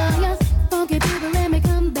tell ya, funky people, let me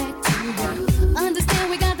come back to ya. Understand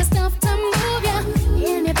we got the stuff to move ya.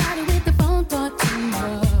 Anybody with the phone thought to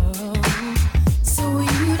know. So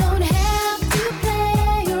you don't have to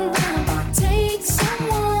play around. Take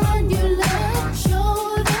someone you love,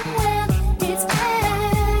 show them where it's at.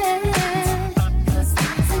 'Cause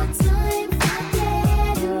there's a time for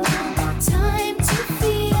getting on, time to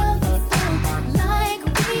feel the flow like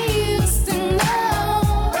we used to know.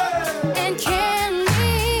 And can we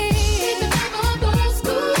keep the paper old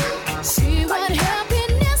school? See what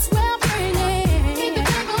happiness will bring in. Keep the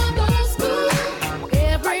paper old school.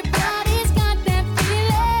 Everybody's got that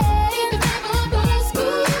feeling. Keep the paper old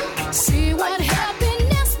school. See what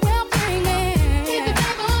happiness will bring in. Keep the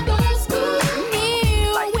paper old school.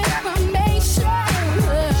 New information.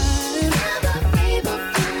 Never favor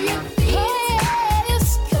for your fears,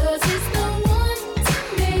 'cause it's the one to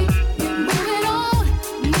make you move it on,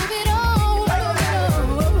 move it on.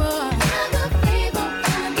 Never favor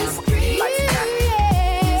on the street.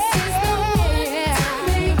 This is the one to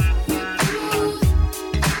make you move.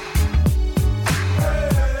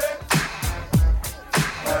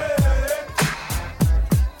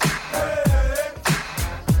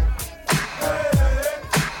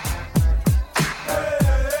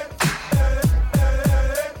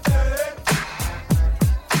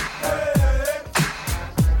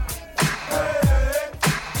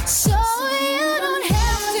 So you don't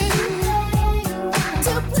have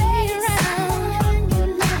to play around.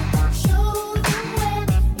 Show them where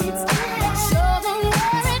it's at. Show them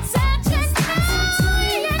where it's at. Just now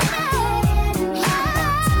you know. Like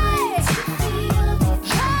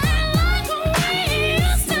we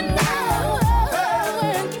used to know.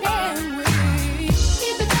 Can we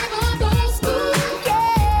keep the paper old school?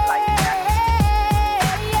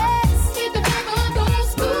 Yes, keep the paper old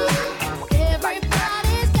school.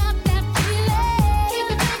 Everybody's got that feeling. Keep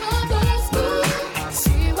the paper old school.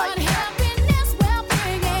 See what happiness will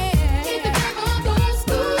bring in. Keep the paper old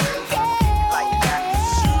school.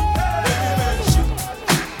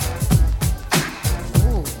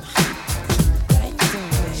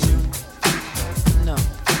 No,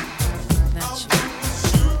 not you.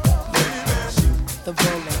 The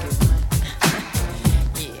bow-legged one.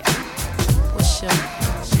 Yeah. What's your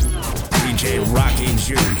DJ Rocky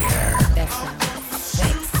Jr.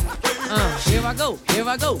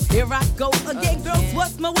 Here I go again, girls.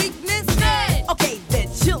 What's my weakness? Okay, then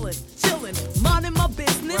chillin', minding my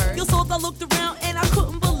business. You saw I looked around and I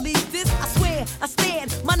couldn't believe this. I swear, I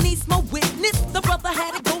stand, my niece, my witness. The brother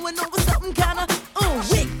had it going on with something kinda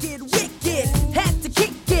wicked. Had to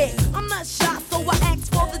kick it. I'm not shy, so I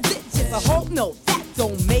asked for the digits. I hope no, that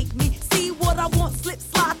don't make me see what I want. Slip,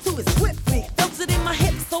 slide to it swiftly. Felt it in my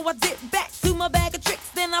hips, so I dip back to my bag of tricks.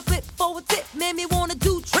 Then I flip for a tip, made me wanna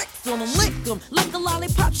do tricks on them, lick them like a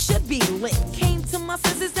lollipop should be lit. Came to my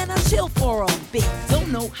senses and I chill for a bit. Don't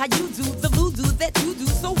know how you do the voodoo that you do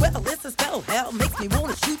so well. It's a spell, hell makes me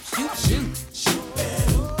wanna shoot, shoot, shoot.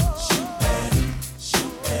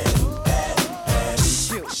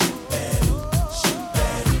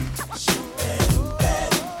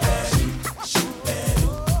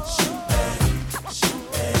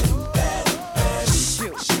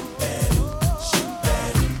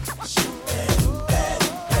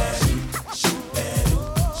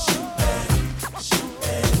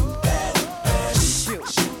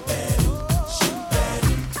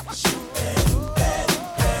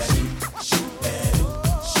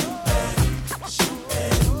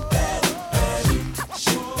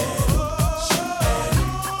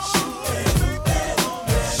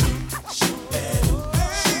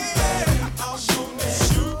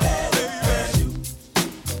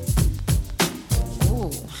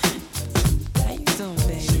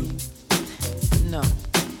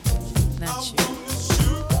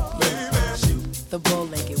 The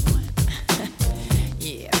bow-legged one.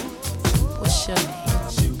 Yeah. What's your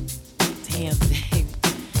name? Damn, baby.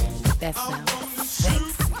 That sounds